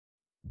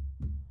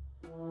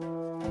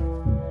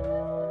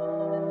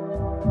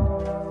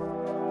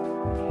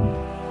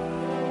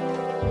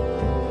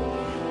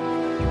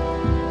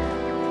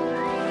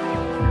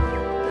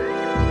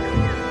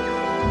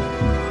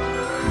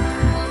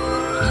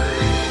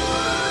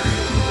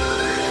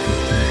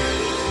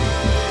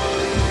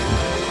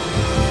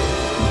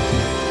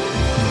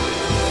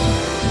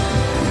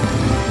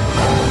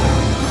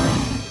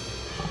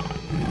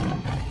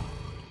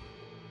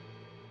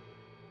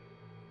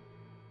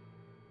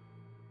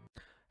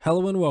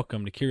Hello and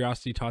welcome to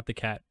Curiosity Taught the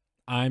Cat.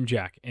 I'm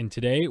Jack, and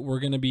today we're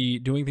going to be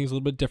doing things a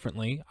little bit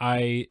differently.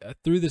 I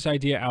threw this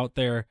idea out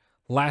there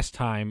last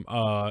time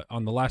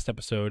on the last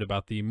episode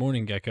about the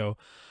morning gecko,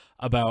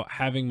 about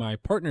having my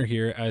partner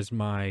here as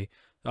my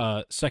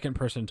second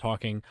person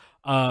talking,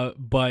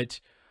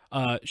 but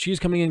she's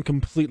coming in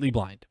completely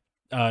blind.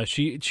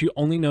 She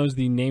only knows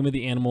the name of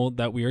the animal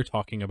that we are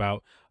talking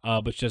about,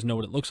 but she doesn't know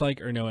what it looks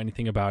like or know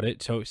anything about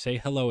it. So say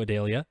hello,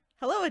 Adelia.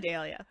 Hello,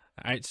 Adelia.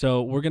 All right,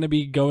 so we're going to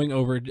be going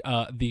over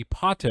the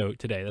pato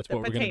today. That's what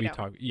we're going to be potato.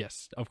 talking.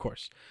 Yes, of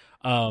course.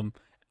 I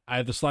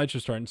have the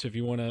slideshow starting, so if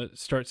you want to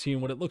start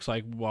seeing what it looks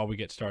like while we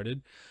get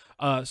started.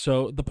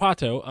 So the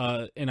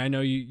pato, and I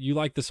know you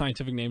like the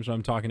scientific names when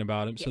I'm talking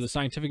about them. Yes. So the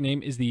scientific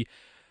name is the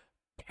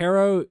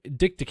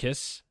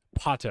Parodicticus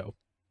pato.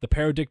 The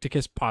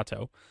Parodicticus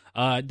pato.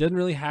 It doesn't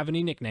really have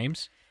any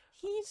nicknames.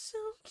 He's so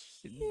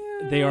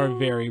cute. They are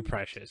very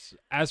precious.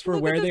 As for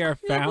where they are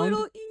found,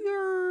 little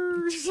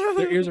ears.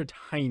 their ears are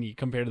tiny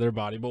compared to their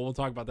body, but we'll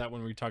talk about that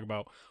when we talk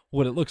about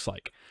what it looks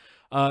like.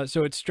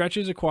 So it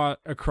stretches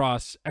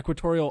across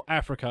equatorial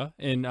Africa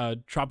in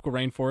tropical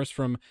rainforest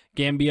from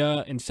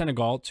Gambia and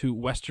Senegal to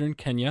western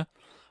Kenya.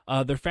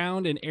 They're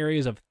found in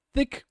areas of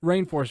thick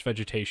rainforest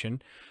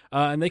vegetation,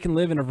 and they can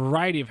live in a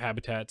variety of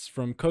habitats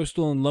from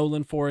coastal and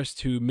lowland forests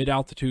to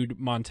mid-altitude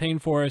montane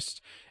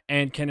forests,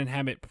 and can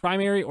inhabit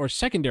primary or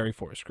secondary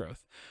forest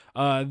growth.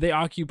 They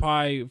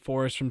occupy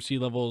forests from sea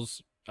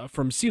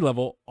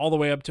level all the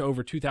way up to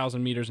over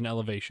 2,000 meters in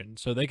elevation,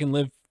 so they can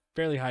live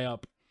fairly high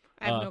up.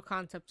 I have no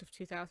concept of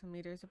 2,000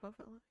 meters above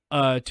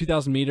it.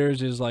 2,000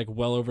 meters is like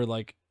well over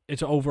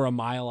it's over a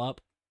mile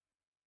up.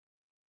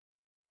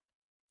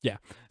 Yeah.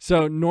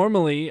 So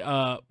normally,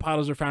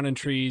 patos are found in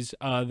trees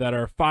that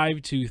are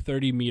 5 to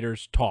 30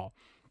 meters tall.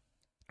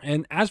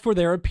 And as for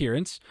their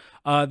appearance,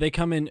 they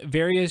come in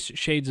various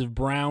shades of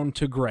brown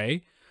to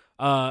gray.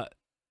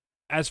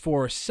 As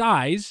for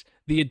size,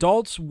 the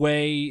adults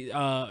weigh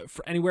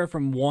for anywhere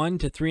from 1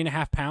 to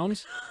 3.5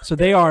 pounds. So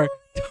they are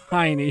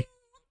tiny.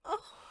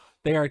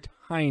 They are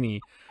tiny.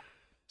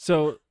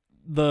 So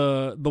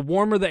the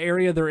warmer the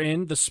area they're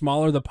in, the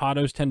smaller the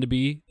patos tend to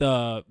be.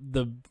 The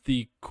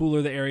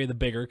cooler the area, the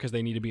bigger, because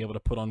they need to be able to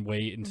put on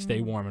weight and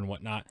stay warm and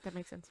whatnot. That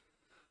makes sense.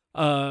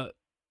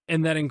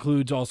 And that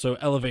includes also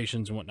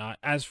elevations and whatnot.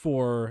 As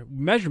for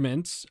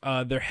measurements,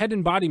 their head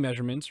and body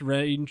measurements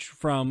range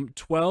from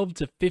 12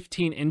 to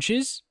 15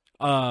 inches,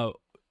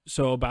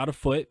 so about a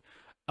foot,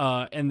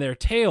 and their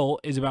tail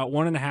is about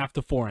 1.5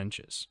 to 4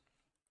 inches.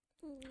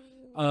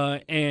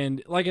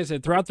 And like I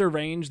said, throughout their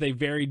range, they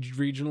vary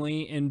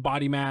regionally in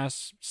body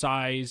mass,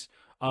 size,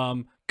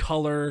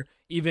 color,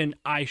 even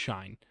eye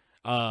shine.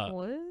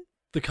 What?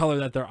 The color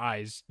that their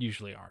eyes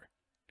usually are.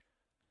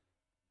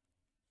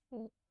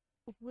 What?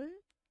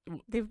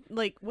 They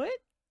like what?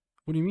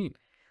 What do you mean?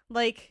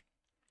 Like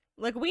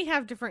we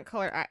have different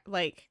color,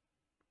 like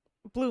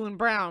blue and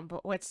brown,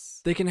 but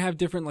what's? They can have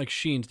different like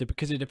sheens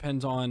because it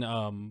depends on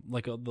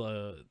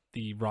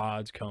the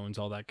rods, cones,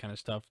 all that kind of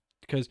stuff.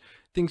 Because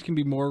things can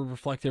be more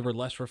reflective or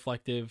less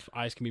reflective.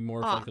 Eyes can be more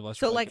reflective, less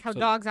so reflective. like how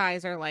dogs'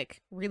 eyes are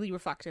like really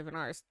reflective and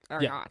ours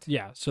are not.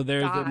 Yeah. So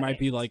there might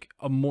be it. like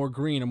a more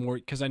green,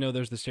 because I know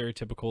there's the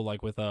stereotypical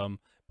like with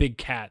big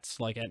cats,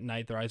 like at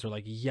night their eyes are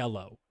like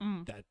yellow.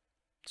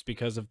 That's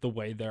because of the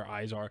way their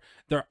eyes are.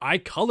 Their eye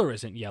color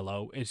isn't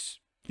yellow. It's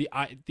the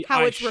How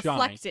eye it's shine.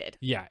 reflected.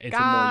 Yeah, it's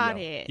Got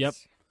more yellow. it. Yep.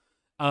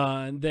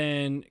 And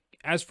then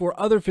as for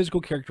other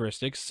physical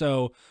characteristics,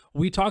 so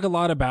we talk a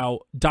lot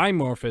about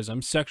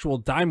dimorphism, sexual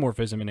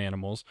dimorphism in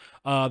animals.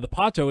 The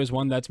pato is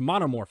one that's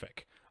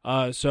monomorphic.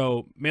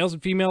 So males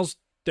and females,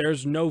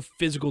 there's no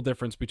physical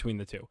difference between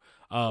the two.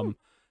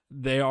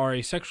 They are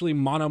a sexually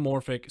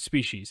monomorphic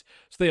species.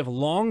 So they have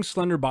long,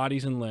 slender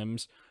bodies and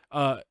limbs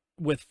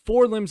with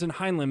forelimbs and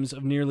hind limbs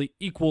of nearly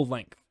equal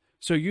length.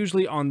 So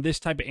usually on this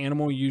type of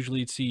animal, you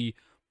usually see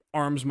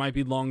arms might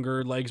be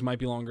longer, legs might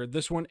be longer.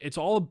 This one, it's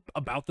all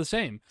about the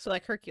same. So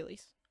like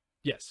Hercules.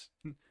 Yes.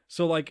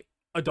 So like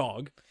a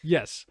dog.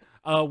 Yes.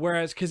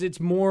 Whereas, because it's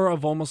more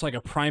of almost like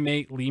a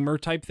primate lemur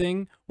type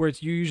thing, where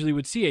you usually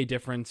would see a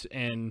difference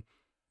in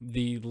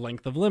the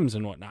length of limbs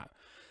and whatnot.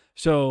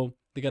 So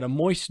they got a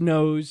moist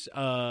nose,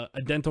 a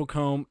dental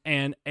comb,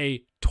 and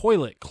a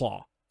toilet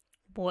claw.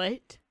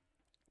 What?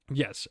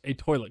 Yes, a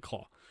toilet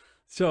claw.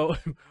 So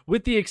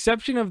with the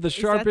exception of the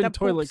sharpened Is that the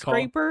toilet poop claw.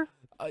 scraper?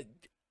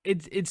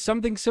 It's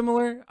something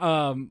similar.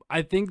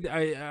 I think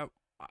I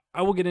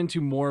will get into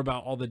more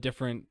about all the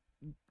different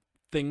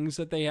things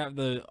that they have.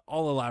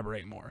 I'll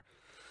elaborate more.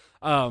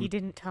 He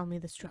didn't tell me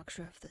the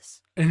structure of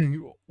this.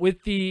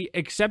 With the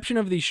exception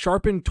of the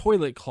sharpened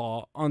toilet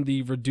claw on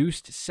the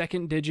reduced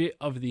second digit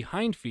of the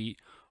hind feet,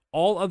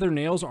 all other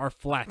nails are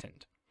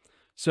flattened.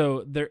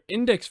 So their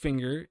index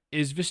finger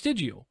is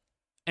vestigial.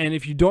 And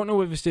if you don't know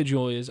what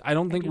vestigial is, I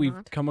don't think we've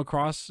come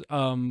across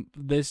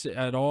this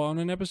at all on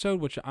an episode,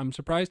 which I'm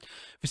surprised.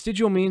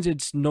 Vestigial means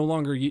it's no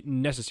longer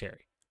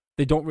necessary.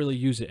 They don't really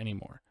use it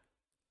anymore.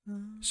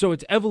 So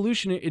it's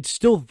evolutionary. It's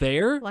still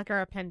there. Like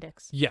our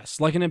appendix. Yes,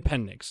 like an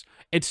appendix.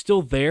 It's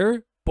still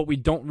there, but we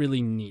don't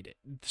really need it.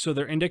 So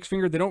their index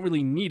finger, they don't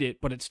really need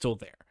it, but it's still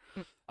there.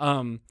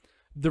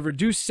 The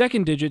reduced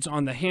second digits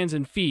on the hands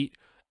and feet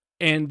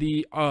and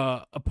the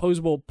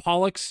opposable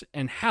pollex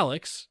and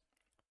hallux.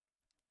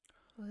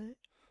 What?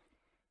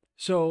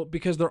 So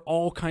because they're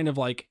all kind of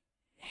like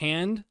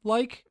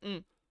hand-like,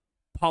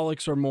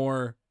 pollex are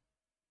more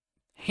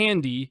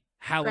handy,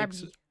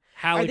 hallux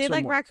Are they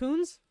like more,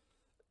 raccoons?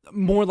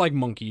 more like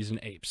monkeys and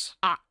apes.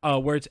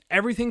 Where it's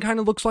everything kind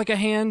of looks like a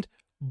hand,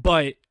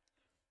 but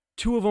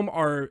two of them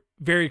are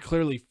very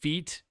clearly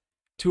feet,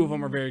 two of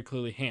them are very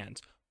clearly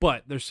hands.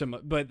 But there's some,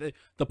 but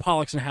the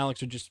pollex and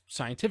hallux are just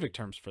scientific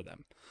terms for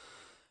them.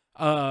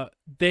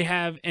 They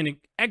have an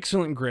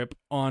excellent grip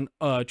on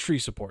tree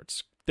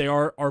supports. They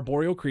are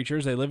arboreal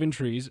creatures. They live in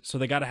trees, so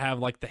they got to have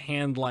like the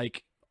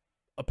hand-like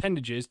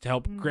appendages to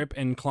help grip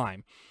and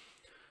climb.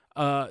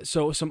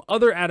 So some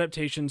other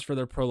adaptations for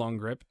their prolonged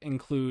grip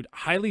include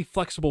highly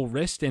flexible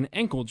wrist and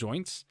ankle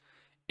joints,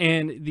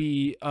 and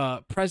the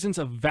presence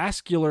of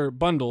vascular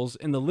bundles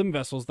in the limb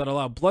vessels that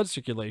allow blood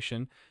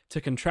circulation to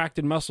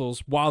contracted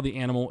muscles while the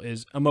animal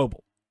is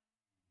immobile.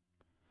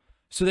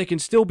 So they can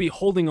still be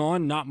holding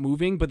on, not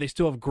moving, but they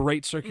still have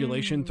great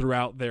circulation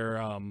throughout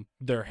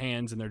their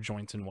hands and their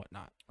joints and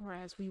whatnot.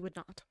 Whereas we would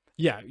not.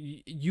 Yeah,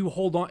 you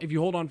hold on. If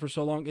you hold on for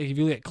so long, like if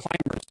you look at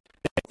climbers,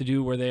 they have to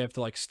do where they have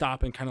to like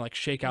stop and kind of like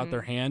shake out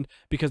their hand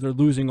because they're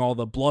losing all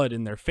the blood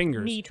in their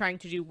fingers. Me trying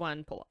to do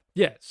one pull-up.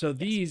 Yeah, so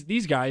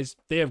these guys,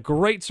 they have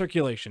great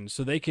circulation,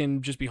 so they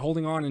can just be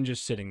holding on and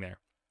just sitting there.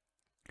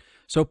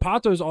 So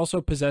patos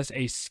also possess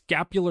a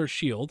scapular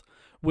shield,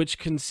 which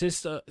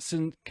consists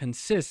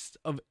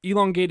of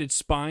elongated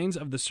spines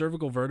of the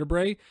cervical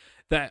vertebrae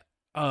that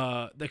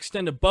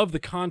extend above the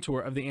contour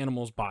of the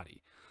animal's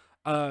body.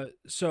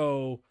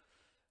 So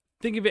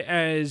think of it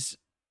as,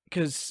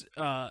 because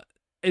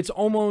it's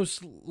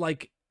almost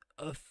like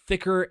a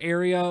thicker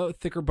area,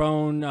 thicker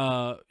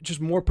bone,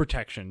 just more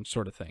protection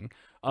sort of thing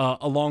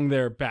along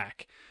their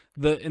back.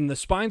 The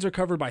spines are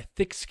covered by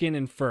thick skin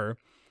and fur.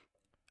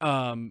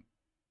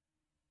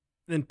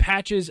 Then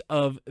patches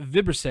of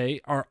vibrissae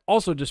are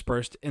also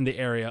dispersed in the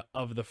area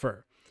of the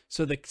fur.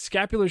 So the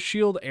scapular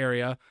shield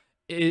area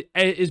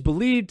is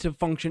believed to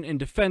function in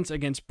defense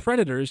against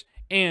predators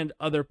and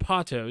other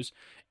patos,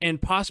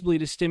 and possibly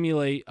to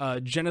stimulate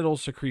genital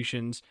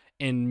secretions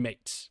in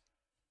mates.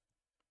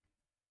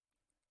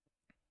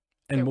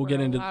 And we'll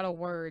get into a lot of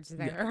words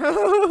there.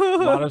 A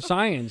lot of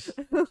science.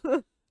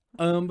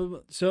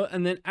 So,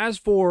 and then as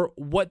for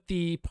what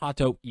the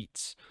pato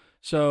eats.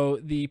 So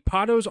the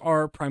patos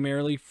are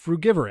primarily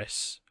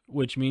frugivorous,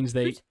 which means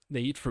they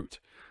eat fruit.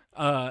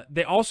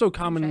 They also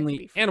commonly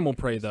eat animal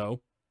prey,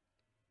 though,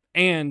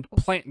 and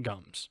plant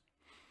gums.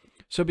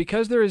 So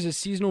because there is a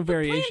seasonal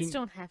variation, plants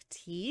don't have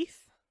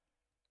teeth,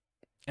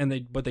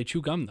 but they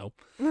chew gum though.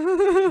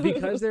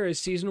 Because there is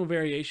seasonal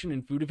variation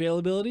in food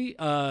availability,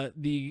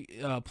 the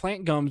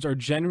plant gums are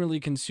generally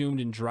consumed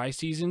in dry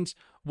seasons,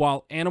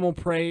 while animal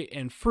prey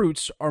and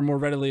fruits are more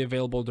readily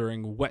available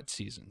during wet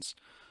seasons.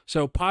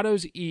 So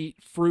patos eat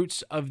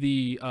fruits of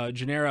the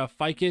genera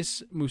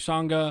Ficus,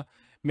 Musonga,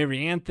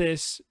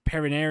 Myrmianthus,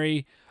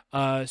 Perineri,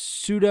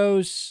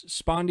 Pseudos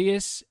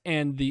spondius,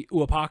 and the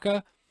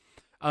Uapaca.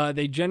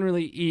 They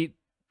generally eat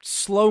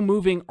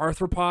slow-moving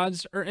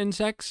arthropods or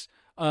insects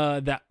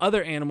that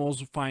other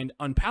animals find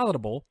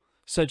unpalatable,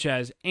 such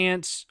as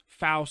ants,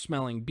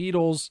 foul-smelling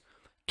beetles,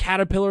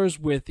 caterpillars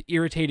with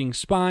irritating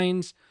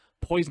spines,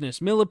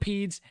 poisonous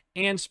millipedes,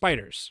 and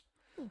spiders.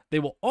 They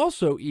will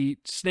also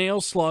eat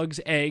snails,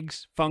 slugs,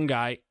 eggs,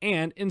 fungi,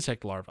 and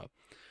insect larvae.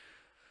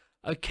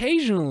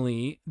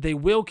 Occasionally, they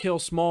will kill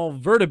small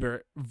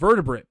vertebrate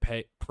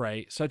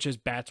prey, such as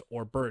bats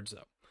or birds,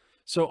 though.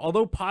 So,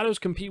 although patos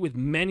compete with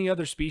many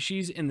other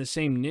species in the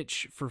same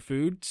niche for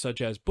food,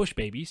 such as bush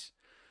babies,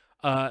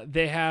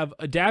 they have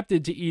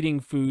adapted to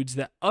eating foods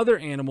that other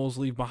animals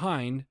leave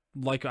behind,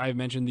 like I've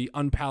mentioned, the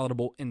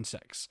unpalatable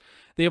insects.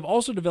 They have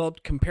also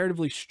developed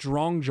comparatively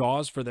strong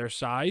jaws for their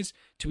size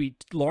to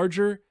eat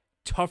larger,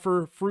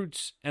 tougher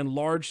fruits and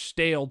large,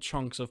 stale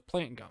chunks of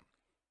plant gum.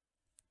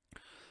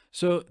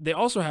 So they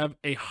also have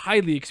a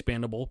highly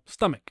expandable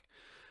stomach,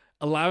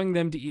 allowing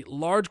them to eat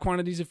large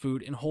quantities of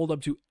food and hold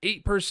up to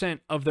 8%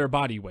 of their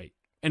body weight.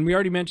 And we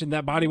already mentioned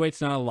that body weight's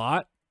not a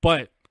lot,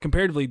 but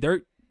comparatively, they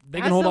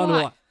can hold on to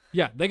a lot.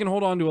 Yeah, they can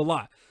hold on to a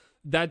lot.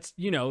 That's,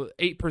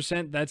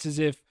 8%, that's as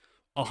if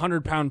a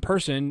 100-pound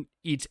person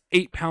eats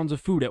 8 pounds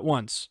of food at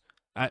once.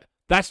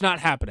 That's not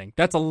happening.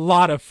 That's a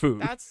lot of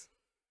food. That's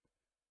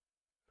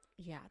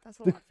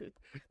a lot of food.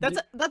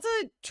 That's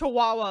a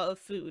chihuahua of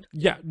food.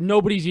 Yeah,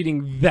 nobody's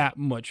eating that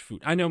much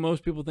food. I know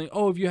most people think,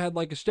 if you had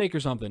like a steak or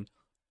something.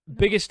 No.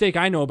 Biggest steak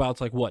I know about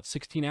is like what,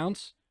 16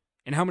 ounce?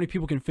 And how many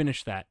people can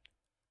finish that?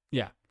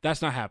 Yeah,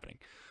 that's not happening.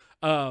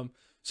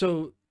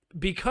 So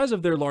because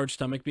of their large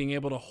stomach being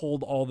able to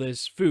hold all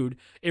this food,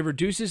 it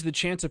reduces the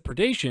chance of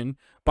predation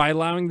by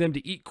allowing them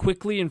to eat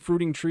quickly in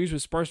fruiting trees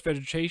with sparse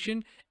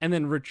vegetation and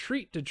then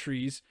retreat to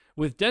trees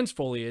with dense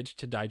foliage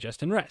to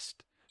digest and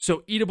rest.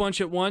 So eat a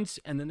bunch at once,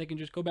 and then they can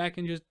just go back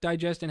and just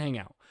digest and hang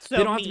out. So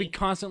they don't have to be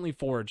constantly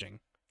foraging.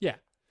 Yeah.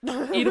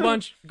 Eat a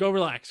bunch, go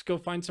relax. Go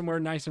find somewhere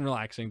nice and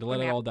relaxing to let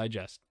it nap. all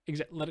digest.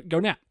 Let it go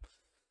nap.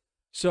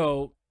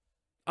 So,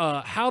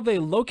 how they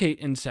locate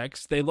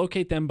insects, they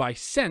locate them by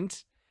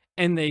scent,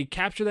 and they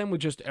capture them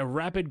with just a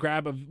rapid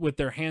grab with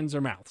their hands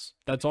or mouths.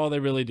 That's all they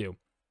really do.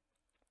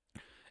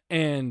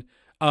 And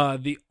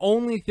the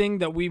only thing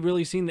that we've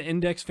really seen the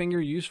index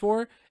finger used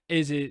for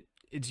is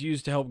it's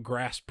used to help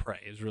grasp prey,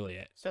 is really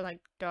it. So like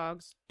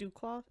dogs dew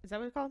claw, is that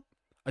what it's called?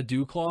 A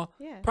dew claw?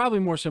 Yeah. Probably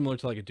more similar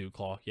to like a dew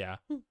claw, yeah.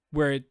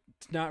 Where it's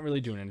not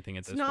really doing anything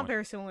at It's this not point.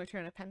 very similar to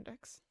an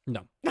appendix.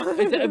 No.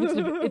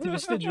 It's a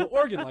vestigial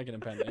organ like an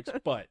appendix.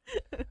 But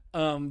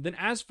then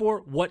as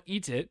for what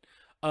eats it,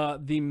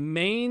 the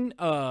main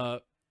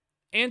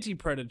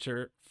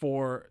anti-predator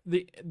for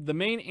the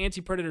main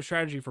anti-predator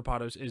strategy for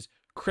potos is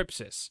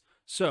crypsis.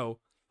 So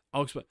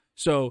I'll explain.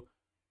 So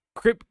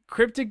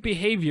cryptic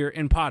behavior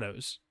in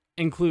potos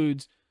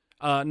includes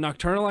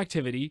nocturnal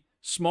activity,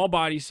 small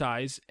body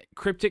size,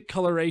 cryptic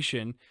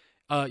coloration,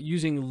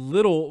 using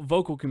little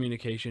vocal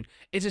communication.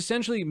 It's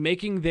essentially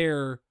making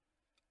their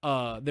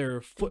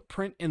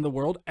footprint in the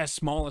world as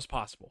small as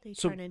possible. They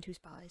turn into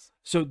spies.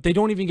 So they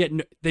don't even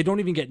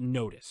get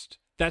noticed.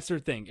 That's their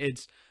thing.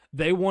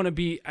 They want to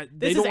be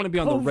they don't want to be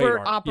on the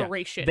radar.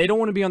 Operation. Yeah, they don't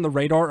want to be on the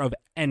radar of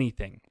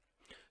anything.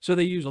 So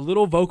they use a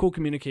little vocal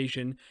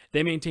communication.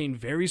 They maintain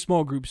very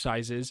small group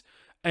sizes,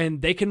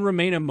 and they can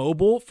remain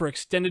immobile for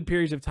extended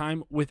periods of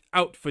time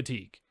without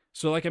fatigue.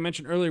 So like I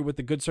mentioned earlier with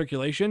the good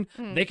circulation,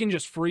 they can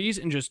just freeze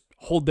and just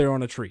hold there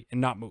on a tree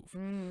and not move.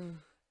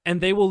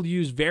 And they will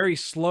use very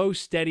slow,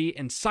 steady,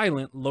 and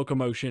silent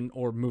locomotion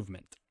or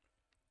movement.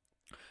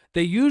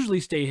 They usually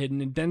stay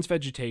hidden in dense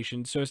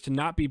vegetation so as to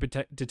not be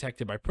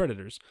detected by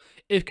predators.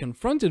 If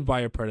confronted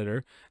by a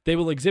predator, they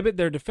will exhibit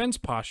their defense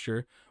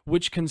posture,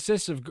 which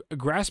consists of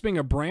grasping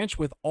a branch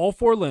with all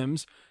four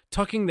limbs,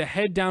 tucking the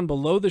head down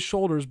below the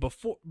shoulders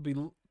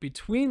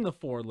between the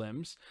four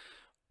limbs,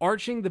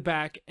 arching the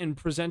back, and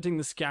presenting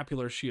the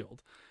scapular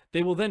shield.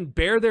 They will then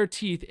bare their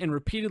teeth and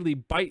repeatedly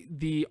bite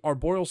the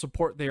arboreal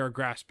support they are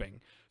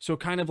grasping. So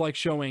kind of like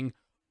showing,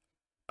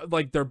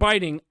 like they're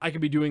biting, I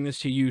could be doing this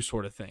to you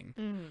sort of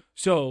thing.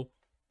 So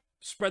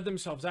spread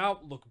themselves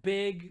out, look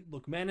big,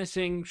 look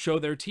menacing, show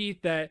their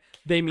teeth that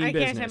they mean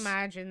business. I can't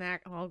imagine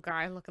that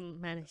guy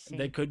looking menacing.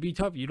 They could be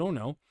tough. You don't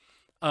know.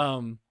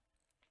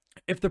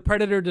 If the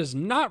predator does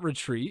not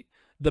retreat,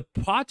 the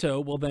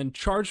pato will then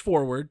charge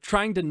forward,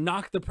 trying to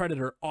knock the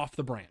predator off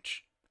the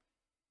branch.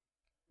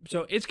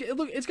 So it's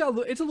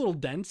a little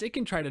dense. It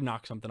can try to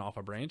knock something off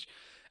a branch.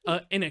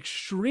 In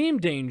extreme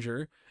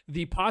danger,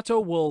 the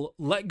pato will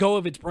let go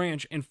of its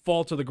branch and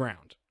fall to the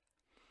ground.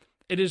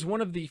 It is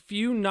one of the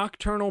few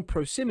nocturnal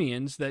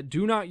prosimians that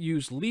do not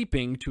use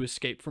leaping to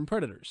escape from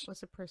predators.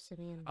 What's a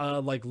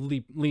prosimian? Like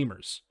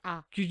lemurs.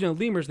 Ah. You know,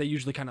 lemurs, they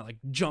usually kind of like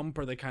jump,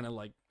 or they kind of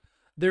like,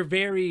 they're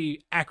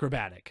very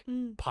acrobatic.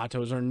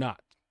 Patos are not.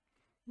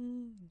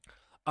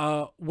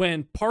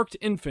 When parked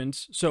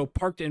infants,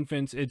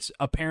 it's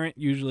a parent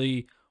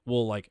usually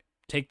will like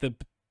take the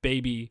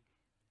baby,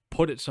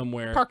 put it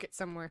somewhere, Park it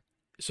somewhere,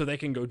 so they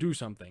can go do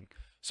something.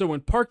 So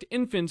when parked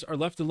infants are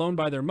left alone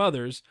by their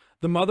mothers,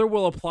 the mother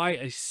will apply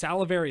a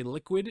salivary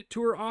liquid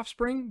to her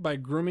offspring by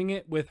grooming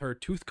it with her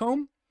tooth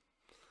comb.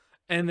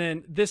 And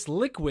then this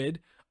liquid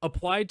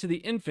applied to the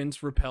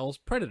infants repels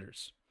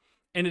predators.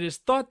 And it is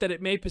thought that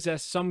it may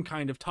possess some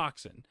kind of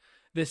toxin.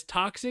 This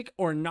toxic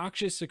or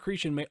noxious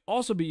secretion may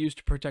also be used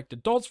to protect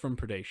adults from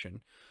predation.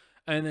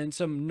 And then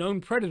some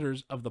known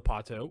predators of the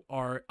pato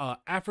are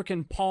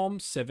African palm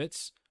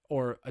civets,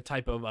 or a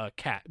type of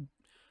cat.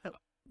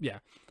 Yeah.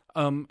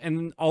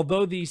 And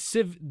although these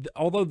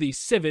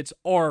civets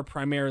are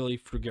primarily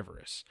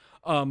frugivorous,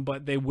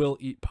 but they will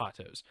eat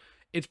patos.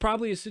 It's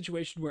probably a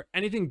situation where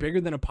anything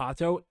bigger than a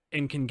pato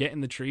and can get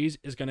in the trees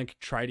is going to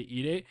try to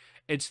eat it.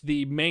 It's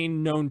the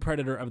main known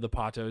predator of the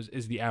patos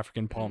is the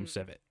African palm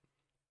civet.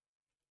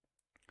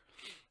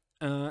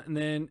 And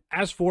then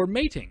as for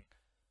mating,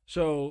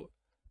 so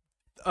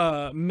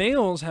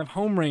males have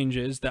home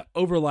ranges that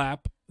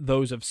overlap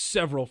those of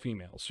several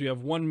females. So you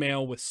have one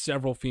male with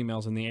several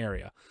females in the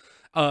area,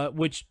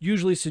 which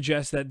usually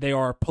suggests that they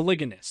are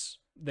polygynous.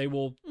 They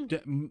will,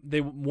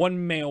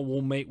 one male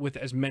will mate with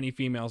as many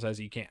females as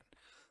he can.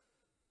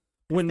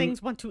 When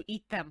things want to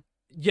eat them.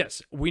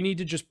 Yes, we need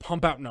to just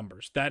pump out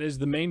numbers. That is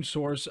the main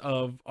source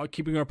of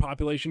keeping our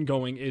population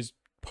going, is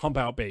pump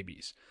out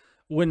babies.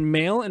 When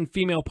male and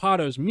female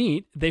patos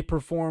meet, they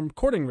perform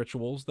courting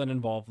rituals that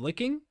involve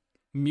licking,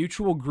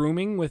 mutual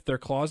grooming with their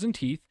claws and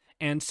teeth,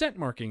 and scent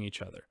marking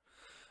each other.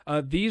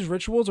 These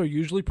rituals are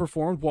usually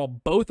performed while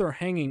both are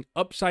hanging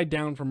upside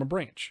down from a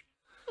branch.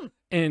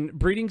 And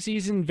breeding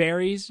season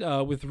varies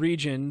with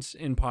regions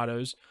in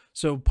patos.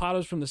 So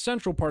patos from the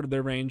central part of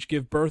their range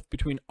give birth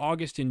between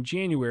August and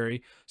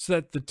January, so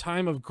that the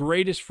time of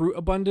greatest fruit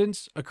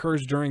abundance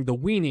occurs during the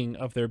weaning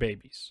of their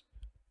babies.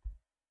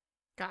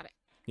 Got it.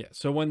 Yeah,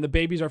 so when the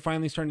babies are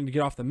finally starting to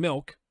get off the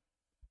milk,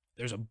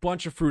 there's a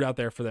bunch of fruit out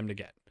there for them to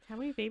get. How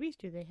many babies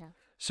do they have?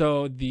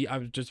 So I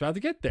was just about to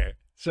get there.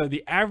 So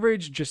the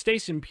average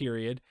gestation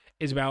period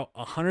is about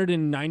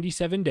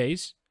 197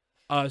 days.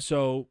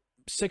 So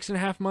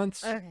 6.5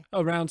 months, Okay.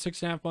 around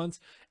 6.5 months.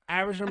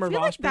 Average number I of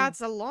feel like offspring.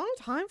 that's a long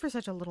time for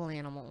such a little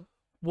animal.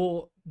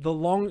 Well,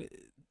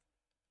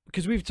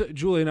 because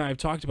Julie and I have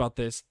talked about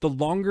this. The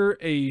longer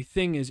a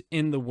thing is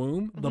in the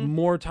womb, the Mhm.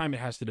 more time it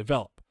has to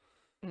develop.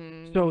 So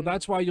Mm.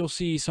 that's why you'll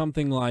see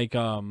something like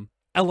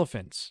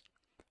elephants.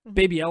 Mhm.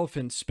 Baby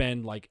elephants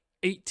spend like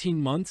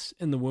 18 months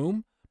in the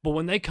womb, but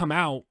when they come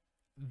out,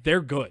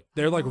 they're good.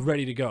 They're like Oh.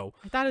 ready to go.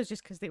 I thought it was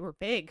just because they were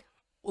big.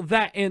 Well,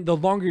 that and the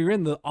longer you're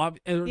in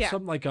Yeah.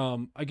 something like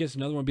I guess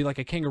another one would be like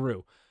a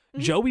kangaroo.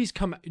 Mhm.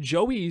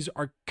 Joeys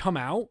are come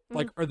out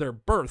like Mm-hmm. or they're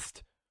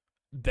birthed.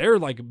 They're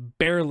like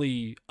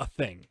barely a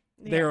thing.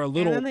 They're a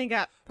little. And then they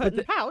got put in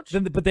the pouch.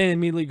 But they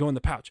immediately go in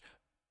the pouch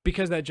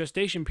because that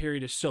gestation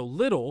period is so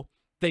little.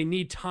 They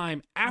need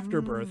time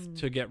after birth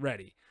to get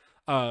ready.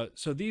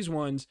 So these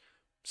ones,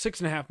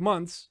 6.5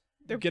 months,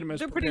 they're get them as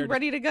they're pretty prepared.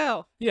 ready to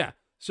go. Yeah.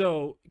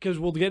 So because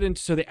we'll get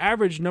into the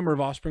average number of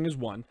offspring is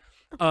 1.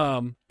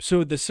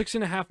 So the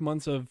 6.5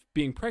 months of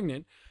being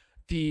pregnant,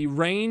 the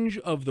range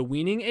of the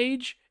weaning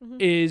age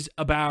Mhm. is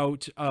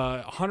about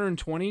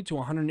 120 to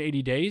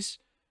 180 days.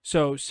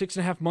 So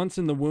 6.5 months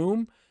in the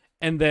womb,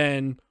 and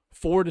then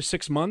 4 to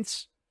 6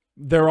 months,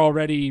 they're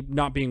already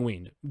not being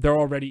weaned. They're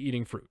already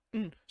eating fruit.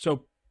 Mm.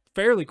 So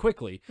fairly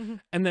quickly.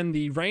 Mhm. And then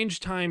the range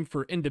time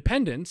for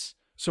independence,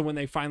 so when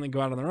they finally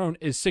go out on their own,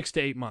 is 6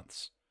 to 8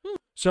 months.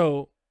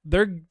 So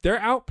they're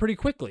out pretty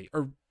quickly,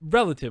 or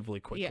relatively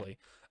quickly,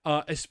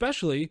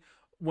 especially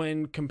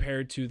when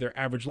compared to their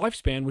average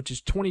lifespan, which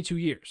is 22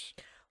 years.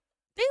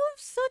 They live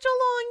such a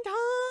long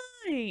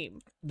time.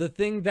 The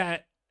thing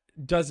that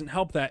doesn't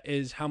help that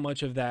is how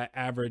much of that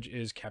average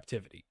is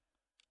captivity.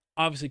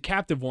 Obviously,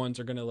 captive ones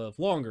are going to live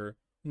longer.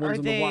 Ones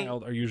in the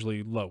wild are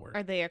usually lower.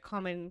 Are they a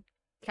common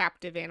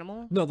captive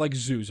animal? No, like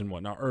zoos and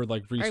whatnot, or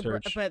like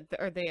research. But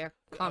are they a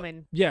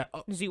common Yeah,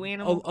 zoo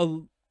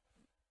animal?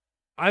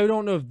 I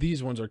don't know if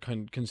these ones are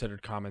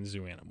considered common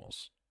zoo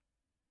animals.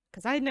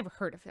 Because I had never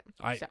heard of him.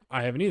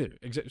 I haven't either.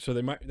 So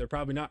they're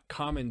probably not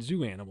common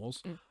zoo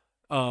animals.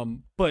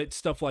 But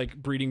stuff like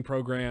breeding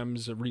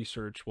programs,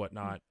 research,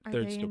 whatnot, Are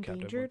they're they still captive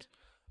endangered?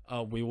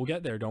 ones. We will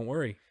get there. Don't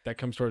worry. That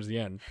comes towards the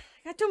end.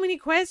 I got too many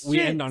questions. We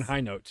end on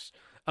high notes.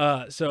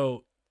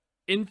 So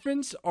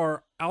infants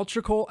are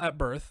altrical at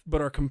birth,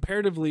 but are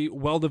comparatively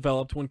well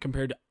developed when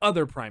compared to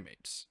other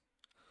primates.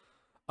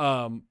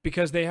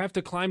 Because they have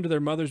to climb to their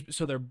mother's,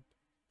 so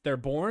they're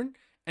born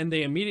and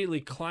they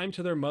immediately climb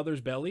to their mother's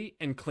belly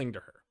and cling to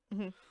her.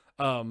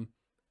 Mhm.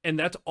 And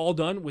that's all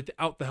done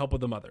without the help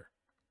of the mother.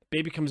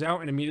 Baby comes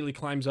out and immediately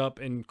climbs up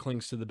and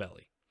clings to the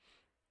belly.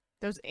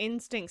 Those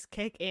instincts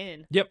kick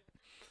in. Yep.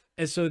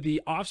 And so the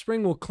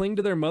offspring will cling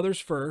to their mother's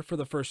fur for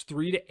the first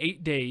 3 to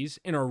 8 days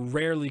and are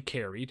rarely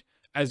carried,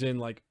 as in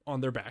like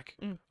on their back,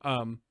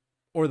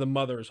 or the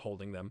mother is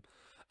holding them.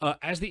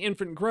 As the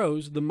infant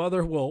grows, the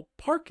mother will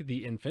park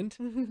the infant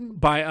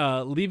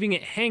by leaving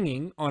it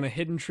hanging on a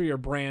hidden tree or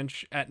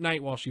branch at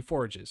night while she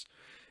forages.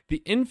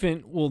 The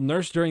infant will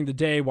nurse during the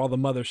day while the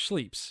mother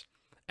sleeps.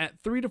 At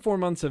 3 to 4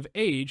 months of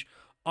age,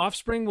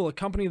 offspring will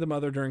accompany the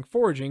mother during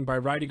foraging by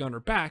riding on her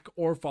back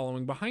or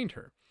following behind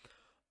her.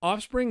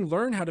 Offspring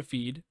learn how to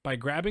feed by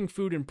grabbing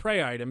food and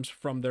prey items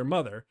from their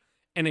mother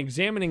and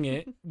examining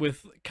it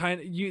with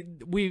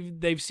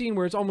they've seen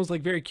where it's almost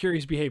like very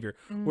curious behavior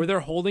where they're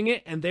holding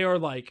it and they are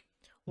like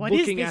What is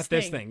looking at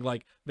this thing? thing,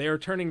 like they are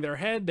turning their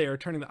head, they are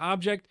turning the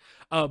object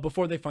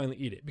before they finally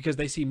eat it because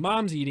they see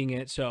mom's eating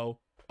it, so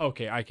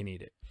okay, I can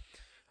eat it.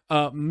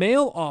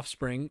 Male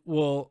offspring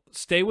will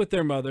stay with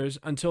their mothers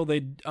until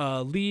they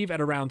leave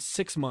at around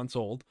 6 months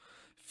old.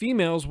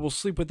 Females will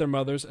sleep with their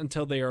mothers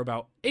until they are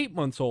about 8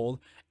 months old,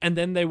 and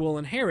then they will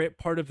inherit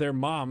part of their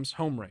mom's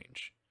home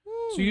range.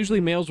 So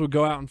usually males will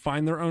go out and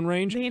find their own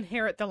range. They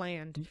inherit the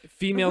land.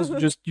 Females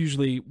just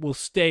usually will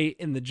stay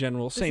in the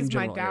This same is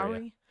general my area.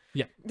 dowry.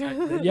 Yeah.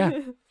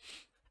 Yeah.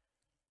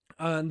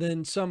 And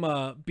then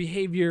some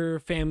behavior,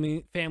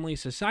 family,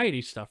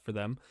 society stuff for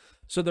them.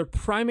 So they're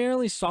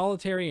primarily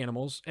solitary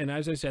animals, and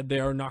as I said, they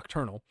are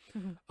nocturnal.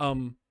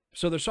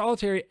 So they're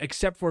solitary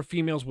except for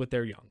females with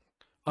their young.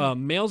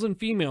 Males and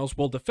females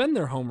will defend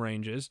their home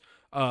ranges,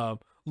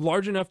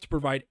 large enough to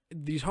provide.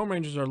 These home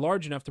ranges are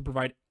large enough to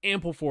provide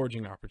ample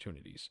foraging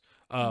opportunities.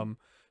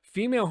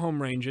 Female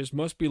home ranges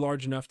must be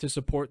large enough to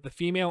support the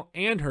female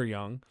and her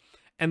young,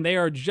 and they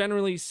are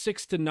generally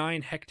 6 to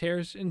 9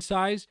 hectares in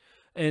size.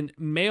 And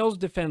males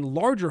defend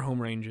larger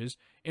home ranges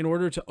in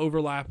order to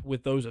overlap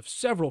with those of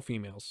several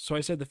females. So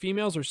I said the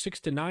females are 6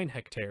 to 9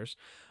 hectares.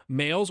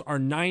 Males are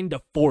 9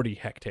 to 40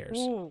 hectares.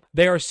 Ooh.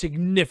 They are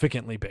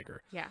significantly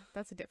bigger. Yeah,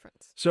 that's a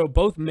difference. So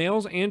both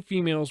males and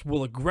females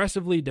will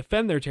aggressively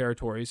defend their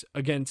territories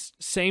against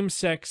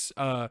same-sex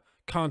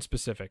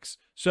conspecifics.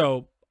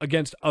 So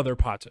against other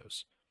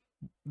patos.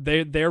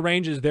 Their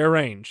range is their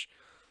range.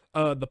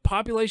 The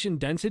population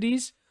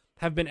densities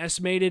have been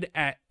estimated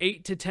at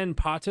 8 to 10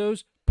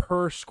 patos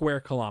per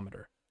square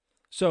kilometer.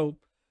 So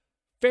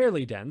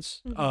fairly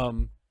dense,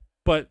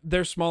 but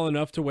they're small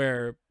enough to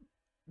where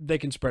they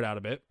can spread out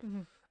a bit.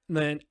 And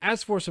then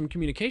as for some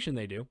communication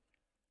they do,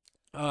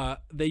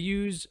 They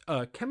use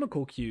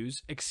chemical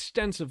cues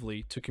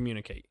extensively to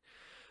communicate.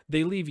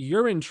 They leave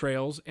urine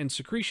trails and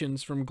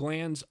secretions from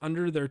glands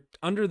under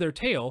their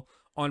tail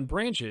on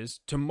branches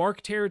to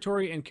mark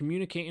territory and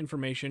communicate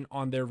information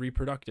on their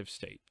reproductive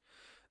state.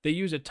 They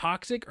use a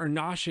toxic or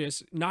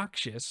noxious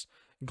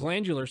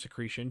glandular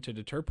secretion to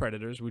deter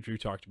predators, which we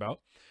talked about.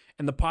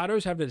 And the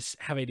potos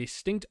have a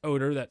distinct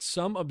odor that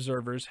some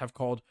observers have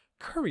called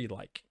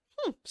curry-like.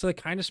 So they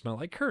kind of smell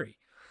like curry.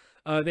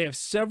 They have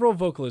several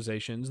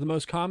vocalizations, the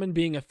most common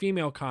being a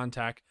female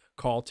contact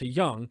call to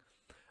young.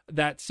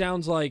 That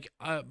sounds like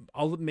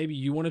maybe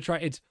you want to try.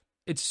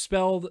 It's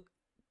spelled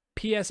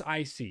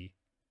PSIC.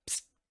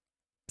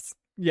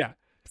 Yeah,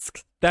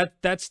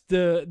 that's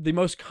the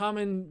most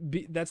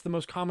common. That's the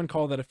most common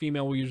call that a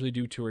female will usually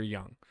do to her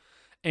young.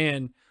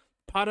 And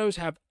potos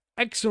have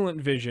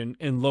excellent vision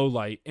in low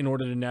light in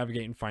order to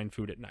navigate and find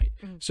food at night.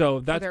 So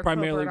that's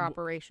primarily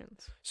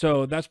operations.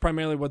 So that's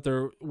primarily what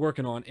they're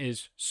working on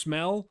is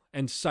smell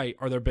and sight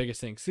are their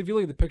biggest things. If you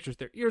look at the pictures,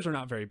 their ears are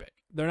not very big.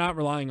 They're not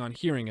relying on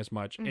hearing as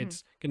much.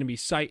 It's going to be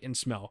sight and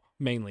smell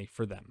mainly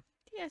for them.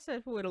 Yes,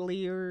 that's little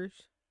ears.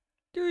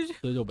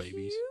 Little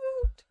babies.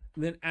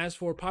 And then as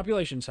for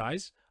population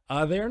size,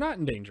 they are not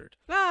endangered.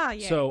 Ah,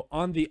 yeah. So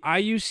on the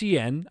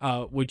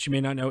IUCN, which you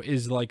may not know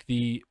is like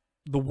the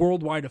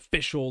worldwide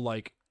official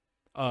like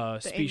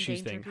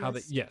species thing.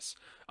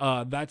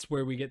 That's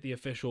where we get the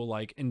official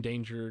like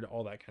endangered,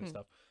 all that kind of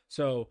stuff.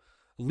 So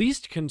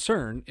least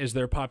concern is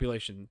their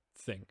population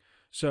thing.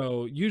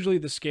 So usually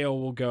the scale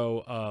will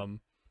go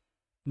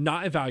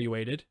not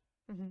evaluated.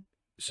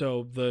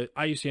 So the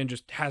IUCN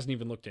just hasn't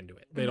even looked into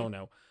it. They don't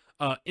know.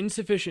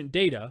 Insufficient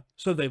data,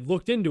 so they've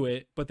looked into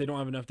it, but they don't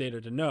have enough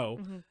data to know,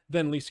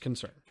 then least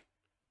concern.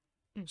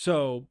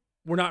 So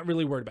we're not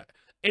really worried about it.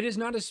 It is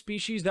not a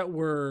species that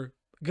we're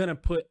going to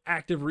put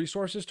active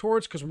resources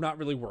towards because we're not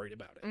really worried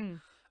about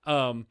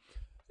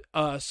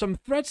it. Some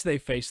threats they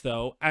face,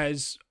 though,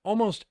 as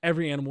almost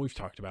every animal we've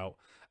talked about,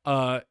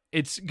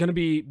 it's going to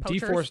be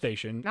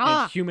deforestation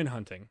and human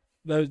hunting.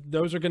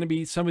 Those are going to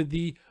be some of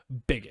the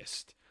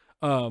biggest.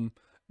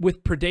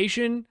 With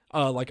predation,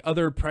 like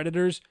other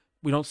predators,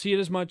 we don't see it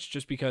as much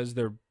just because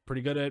they're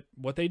pretty good at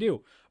what they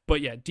do.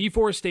 But yeah,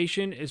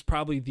 deforestation is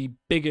probably the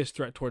biggest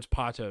threat towards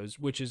potos,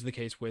 which is the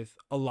case with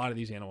a lot of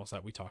these animals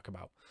that we talk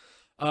about.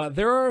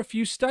 There are a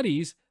few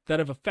studies that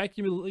have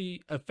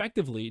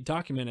effectively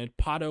documented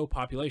poto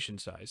population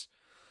size.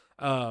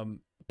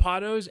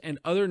 Potos and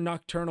other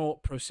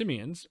nocturnal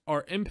prosimians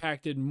are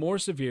impacted more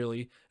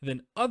severely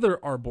than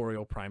other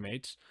arboreal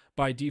primates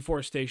by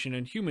deforestation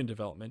and human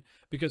development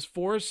because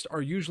forests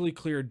are usually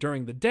cleared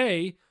during the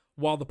day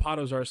while the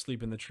potos are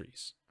asleep in the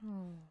trees.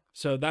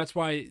 So that's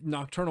why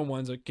nocturnal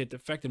ones get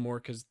affected more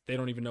because they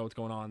don't even know what's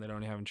going on. They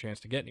don't have a chance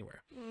to get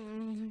anywhere.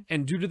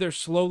 And due to their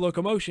slow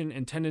locomotion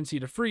and tendency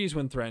to freeze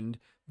when threatened,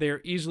 they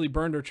are easily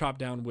burned or chopped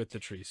down with the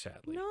trees,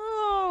 sadly.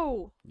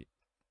 No!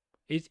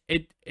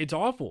 It's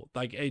awful.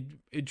 Like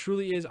it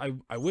truly is.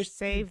 I wish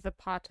save the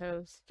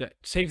potos.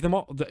 Save them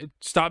all.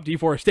 Stop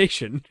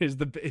deforestation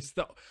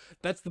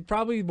that's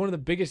probably one of the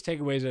biggest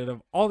takeaways out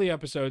of all the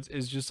episodes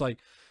is just like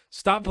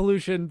stop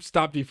pollution,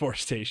 stop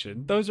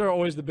deforestation. Those are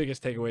always the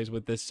biggest takeaways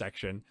with this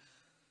section.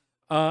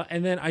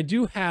 And then I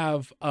do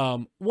have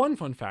one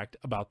fun fact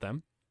about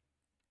them.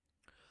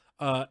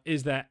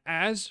 Is that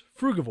as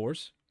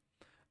frugivores,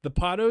 the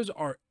potos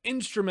are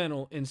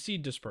instrumental in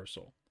seed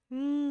dispersal.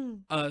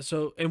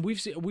 So, and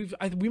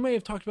we may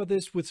have talked about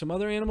this with some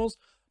other animals,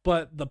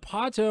 but the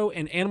poto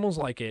and animals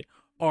like it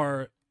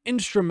are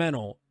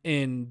instrumental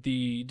in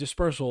the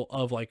dispersal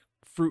of like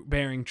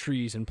fruit-bearing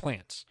trees and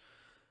plants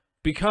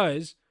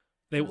because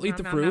they will eat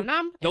the fruit.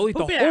 They'll eat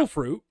the whole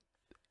fruit,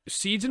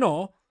 seeds and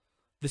all.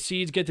 The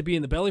seeds get to be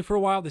in the belly for a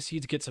while. The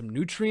seeds get some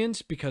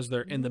nutrients because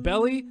they're in the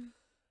belly.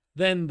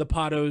 Then the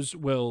potos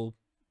will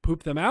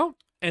poop them out.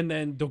 And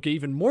then they'll get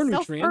even more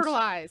nutrients.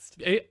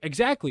 Fertilized.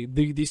 Exactly.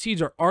 The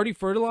seeds are already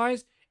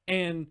fertilized.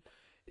 And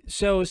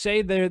so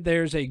say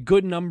there's a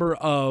good number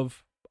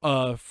of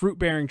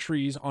fruit-bearing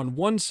trees on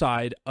one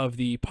side of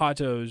the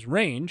poto's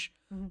range,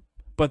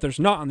 but there's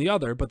not on the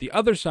other. But the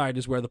other side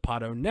is where the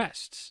poto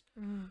nests.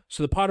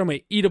 So the poto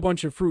may eat a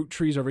bunch of fruit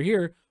trees over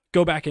here,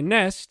 go back and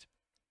nest,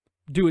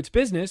 do its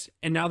business,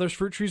 and now there's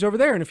fruit trees over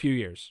there in a few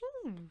years.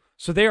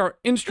 So they are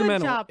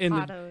instrumental. Good job, in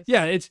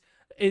potos.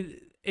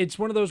 It's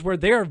one of those where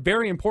they are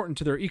very important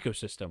to their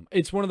ecosystem.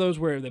 It's one of those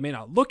where they may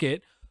not look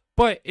it,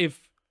 but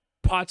if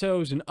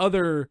potos and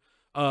other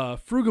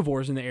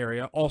frugivores in the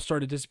area all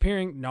started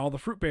disappearing, now all the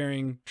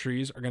fruit-bearing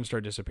trees are going to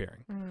start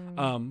disappearing.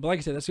 But like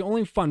I said, that's the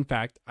only fun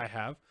fact I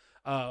have.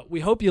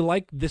 We hope you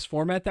like this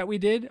format that we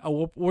did.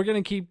 We're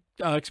going to keep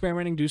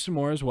experimenting, do some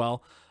more as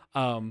well.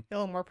 A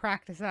little more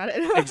practice at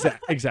it.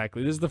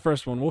 Exactly. This is the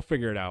first one. We'll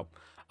figure it out.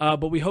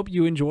 But we hope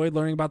you enjoyed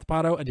learning about the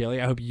poto.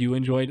 Adelia, I hope you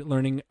enjoyed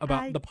learning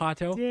about the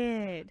poto. I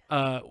did.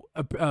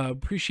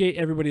 Appreciate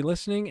everybody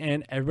listening,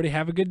 and everybody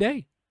have a good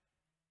day.